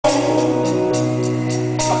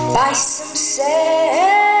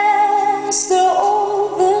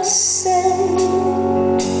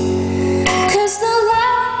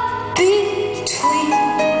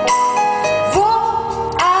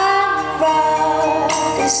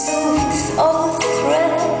is the width of a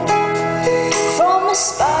thread from a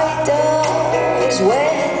spider's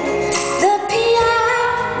web. The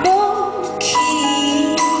piano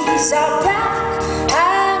keys are black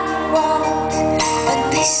and white, but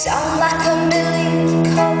they sound like a million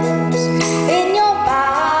colors in your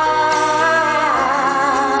mind.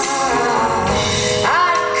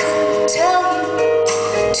 I could tell you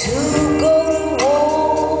to go to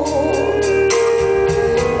war,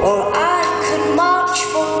 or I could march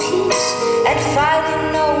for peace and fight it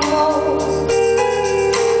no more.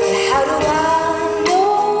 But how do I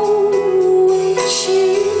know which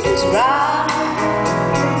is right?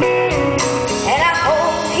 And I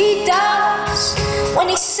hope he does when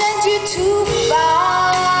he sends you to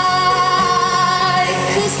fight,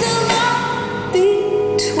 'cause the line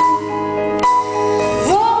between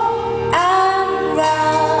wrong and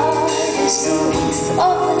right is the width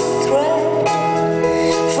of a thread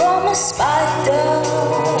from a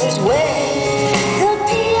spider's web. The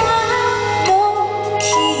piano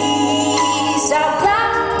keys are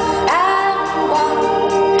black and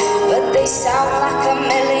white, but they sound like a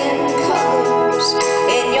million colors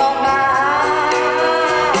in your mind.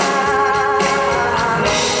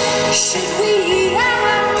 Should we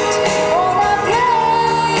act on our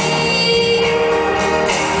blame?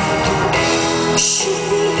 Should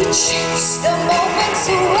we chase the moments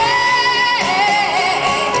away?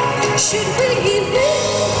 Should we